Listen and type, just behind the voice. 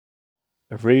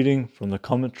A reading from the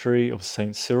commentary of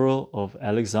St. Cyril of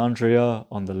Alexandria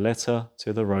on the letter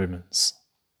to the Romans.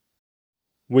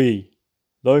 We,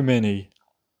 though many,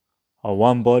 are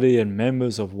one body and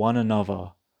members of one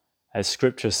another, as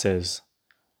Scripture says,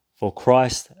 for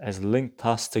Christ has linked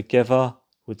us together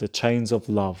with the chains of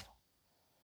love.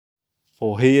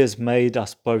 For he has made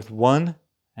us both one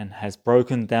and has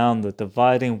broken down the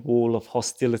dividing wall of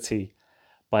hostility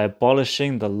by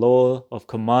abolishing the law of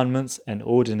commandments and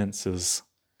ordinances.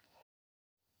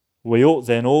 We ought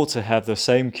then all to have the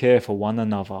same care for one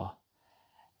another.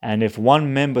 And if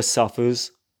one member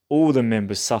suffers, all the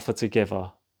members suffer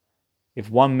together. If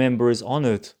one member is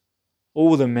honored,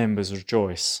 all the members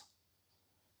rejoice.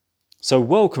 So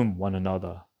welcome one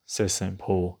another, says St.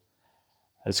 Paul,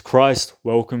 as Christ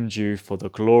welcomed you for the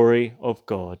glory of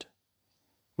God.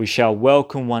 We shall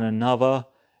welcome one another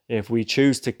if we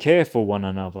choose to care for one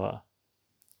another,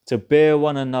 to bear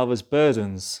one another's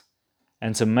burdens,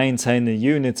 and to maintain the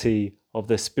unity of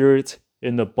the Spirit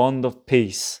in the bond of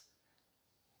peace.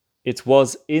 It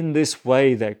was in this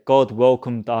way that God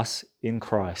welcomed us in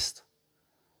Christ.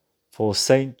 For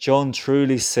St. John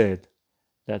truly said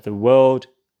that the world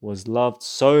was loved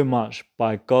so much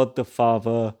by God the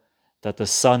Father that the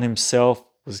Son himself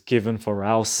was given for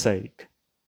our sake.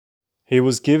 He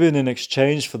was given in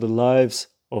exchange for the lives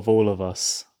of all of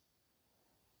us.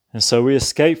 And so we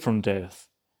escaped from death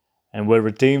and were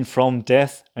redeemed from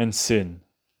death and sin.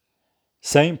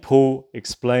 St. Paul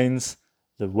explains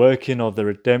the working of the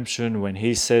redemption when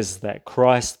he says that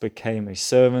Christ became a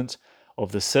servant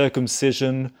of the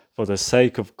circumcision for the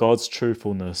sake of God's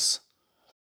truthfulness.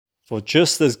 For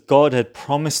just as God had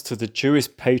promised to the Jewish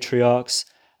patriarchs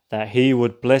that he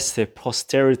would bless their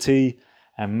posterity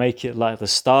and make it like the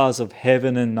stars of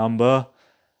heaven in number,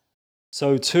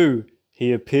 so too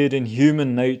he appeared in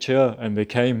human nature and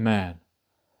became man.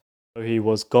 So he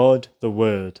was God the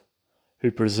Word,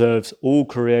 who preserves all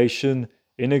creation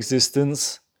in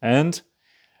existence and,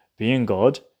 being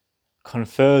God,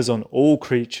 confers on all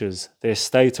creatures their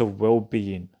state of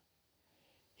well-being.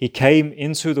 He came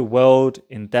into the world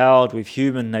endowed with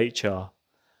human nature,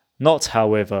 not,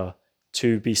 however,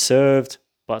 to be served,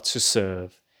 but to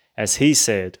serve, as he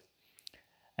said,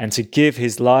 and to give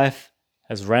his life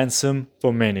as ransom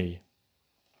for many.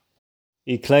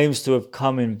 He claims to have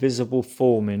come in visible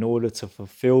form in order to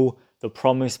fulfill the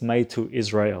promise made to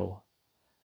Israel.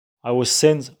 I was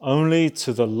sent only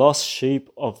to the lost sheep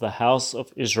of the house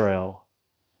of Israel.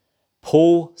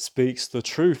 Paul speaks the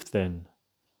truth then,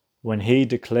 when he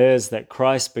declares that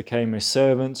Christ became a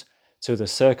servant to the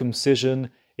circumcision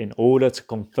in order to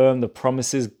confirm the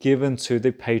promises given to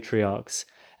the patriarchs,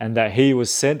 and that he was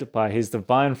sent by his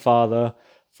divine Father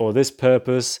for this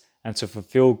purpose and to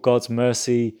fulfill God's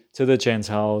mercy to the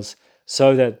Gentiles,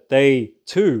 so that they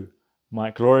too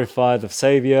might glorify the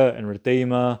Saviour and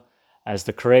Redeemer as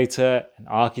the creator and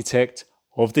architect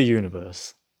of the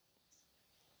universe.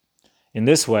 In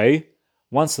this way,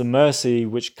 once the mercy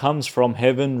which comes from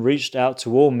heaven reached out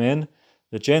to all men,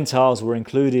 the Gentiles were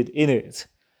included in it.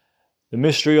 The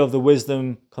mystery of the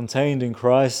wisdom contained in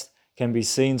Christ can be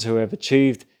seen to have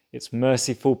achieved its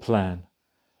merciful plan.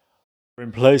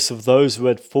 In place of those who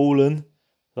had fallen,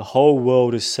 the whole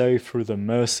world is saved through the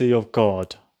mercy of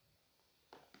God.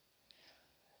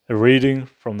 A reading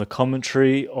from the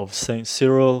commentary of St.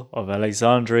 Cyril of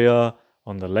Alexandria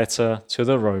on the letter to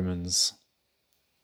the Romans.